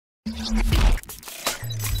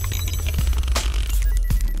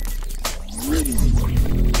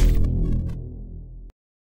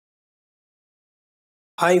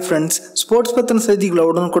Hi friends, sports பத்தின செய்திகளை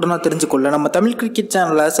உடனுக்குடனா தெரிஞ்சுக்கொள்ள நம்ம தமிழ் கிரிக்கெட்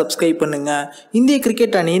சேனலை சப்ஸ்கிரைப் பண்ணுங்க. இந்திய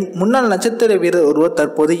கிரிக்கெட் அணியின் முன்னாள் நட்சத்திர வீரர் ஒருவர்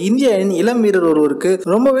தற்போது இந்திய அணியின் இளம் வீரர் ஒருவருக்கு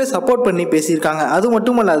ரொம்பவே சப்போர்ட் பண்ணி பேசியிருக்காங்க. அது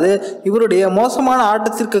மட்டுமல்லாது இவருடைய மோசமான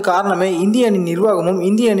ஆட்டத்திற்கு காரணமே இந்திய அணி நிர்வாகமும்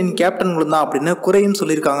இந்திய அணியின் கேப்டன்களும் தான் அப்படின்னு குறையும்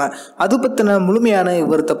சொல்லியிருக்காங்க. அது பத்தின முழுமையான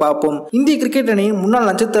விவரத்தை பார்ப்போம். இந்திய கிரிக்கெட் அணியின் முன்னாள்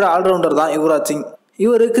நட்சத்திர ஆல்ரவுண்டர் தான் யுவராஜ் சிங்.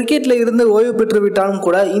 இவர் கிரிக்கெட்ல இருந்து ஓய்வு பெற்று விட்டாலும்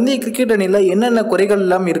கூட இந்திய கிரிக்கெட் அணியில என்னென்ன குறைகள்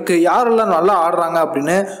எல்லாம் இருக்கு, யாரெல்லாம் நல்லா ஆடுறாங்க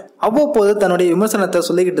அப்படின்னு அவ்வப்போது தன்னுடைய விமர்சனத்தை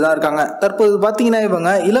சொல்லிக்கிட்டு தான் இருக்காங்க. தற்போது பார்த்தீங்கன்னா இவங்க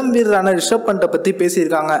இளம் வீரரான ரிஷப் பண்டை பற்றி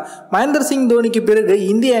பேசியிருக்காங்க. மகேந்திர சிங் தோனிக்கு பிறகு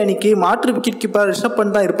இந்திய அணிக்கு மாற்று விக்கெட் கீப்பர் ரிஷப்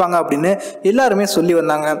பண்ட் தான் இருப்பாங்க அப்படின்னு எல்லாருமே சொல்லி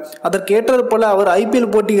வந்தாங்க. அதற்கு ஏற்றது போல அவர் IPL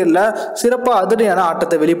போட்டிகளில் சிறப்பாக அதிரடியான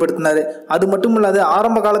ஆட்டத்தை வெளிப்படுத்தினார். அது மட்டும் இல்லாது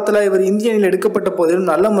ஆரம்ப காலத்தில் இவர் இந்திய அணியில் எடுக்கப்பட்ட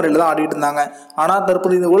போதிலும் நல்ல முறையில் தான் ஆடிட்டு இருந்தாங்க. ஆனால்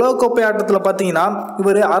தற்போது இந்த உலகக்கோப்பை ஆட்டத்தில் பார்த்தீங்கன்னா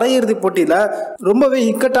இவர் அரையிறுதி போட்டியில் ரொம்பவே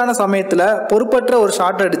இக்கட்டான சமயத்தில் பொறுப்பற்ற ஒரு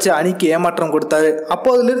ஷாட் அடித்து அணிக்கு ஏமாற்றம் கொடுத்தாரு.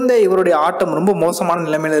 அப்போதிலிருந்து இவருடைய ஆட்டம் ரொம்ப மோசமான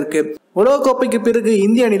நிலைமையில இருக்கு. உலகக்கோப்பைக்கு பிறகு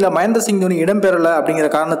இந்திய அணியில மகேந்திர சிங் தோனி இடம்பெறல அப்படிங்கிற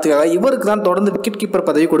காரணத்துக்காக இவருக்கு தான் தொடர்ந்து விக்கெட் கீப்பர்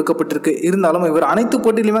பதவி கொடுக்கப்பட்டிருக்கு. இருந்தாலும் இவர் அனைத்து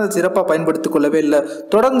போட்டியிலுமே அதை சிறப்பாக பயன்படுத்திக் கொள்ளவே இல்லை.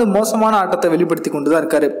 தொடர்ந்து மோசமான ஆட்டத்தை வெளிப்படுத்தி கொண்டுதான்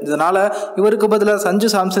இருக்காரு. இதனால இவருக்கு பதிலாக சஞ்சு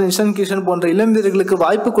சாம்சன், இஷான் கிஷன் போன்ற இளம் வீரர்களுக்கு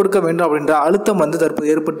வாய்ப்பு கொடுக்க வேண்டும் அப்படின்ற அழுத்தம்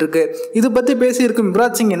தற்போது ஏற்பட்டிருக்கு. இது பத்தி பேசியிருக்கும்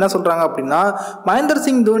யுவராஜ் சிங் என்ன சொல்றாங்க அப்படின்னா, மகேந்திர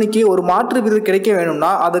சிங் தோனிக்கு ஒரு மாற்று வீரர் கிடைக்க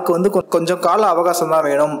வேணும்னா அதுக்கு கொஞ்சம் கால அவகாசம் தான்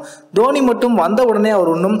வேணும். தோனி மட்டும் வந்த உடனே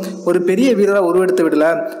அவர் இன்னும் ஒரு பெரிய வீரராக உருவெடுத்து விடல.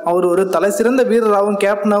 அவர் ஒரு தலை சிறந்த வீரராகவும்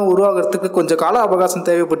கேப்டனாகவும் உருவாகிறதுக்கு கொஞ்சம் கால அவகாசம்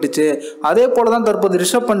தேவைப்பட்டுச்சு. அதே போலதான் தற்போது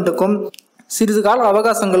ரிஷப் பண்ட்டுக்கும் சிறிது கால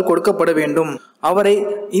அவகாசங்கள் கொடுக்கப்பட வேண்டும். அவரை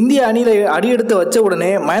இந்திய அணியில அடியெடுத்து வச்ச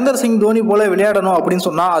உடனே மகேந்திர சிங் தோனி போல விளையாடணும் அப்படின்னு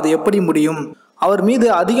சொன்னா அது எப்படி முடியும்? அவர் மீது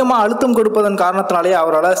அதிகமாக அழுத்தம் கொடுப்பதன் காரணத்தினாலே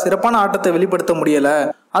அவரால் சிறப்பான ஆட்டத்தை வெளிப்படுத்த முடியல.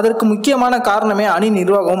 அதற்கு முக்கியமான காரணமே அணி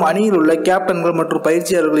நிர்வாகம், அணியில் உள்ள கேப்டன்கள் மற்றும்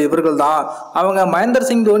பயிற்சியாளர்கள் இவர்கள் தான். அவங்க மகேந்திர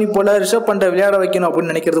சிங் தோனி போல ரிஷப் பண்டை விளையாட வைக்கணும்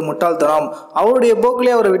அப்படின்னு நினைக்கிறது முட்டாள்தனம். அவருடைய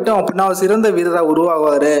போக்கிலே அவரை விட்டோம் அப்படின்னா அவர் சிறந்த வீரராக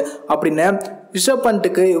உருவாகுவாரு அப்படின்னு ரிஷப்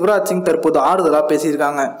பண்ட்டுக்கு யுவராஜ் சிங் தற்போது ஆறுதலாக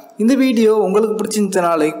பேசியிருக்காங்க. இந்த வீடியோ உங்களுக்கு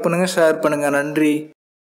பிடிச்சிருந்துச்சுன்னா லைக் பண்ணுங்க, ஷேர் பண்ணுங்க. நன்றி.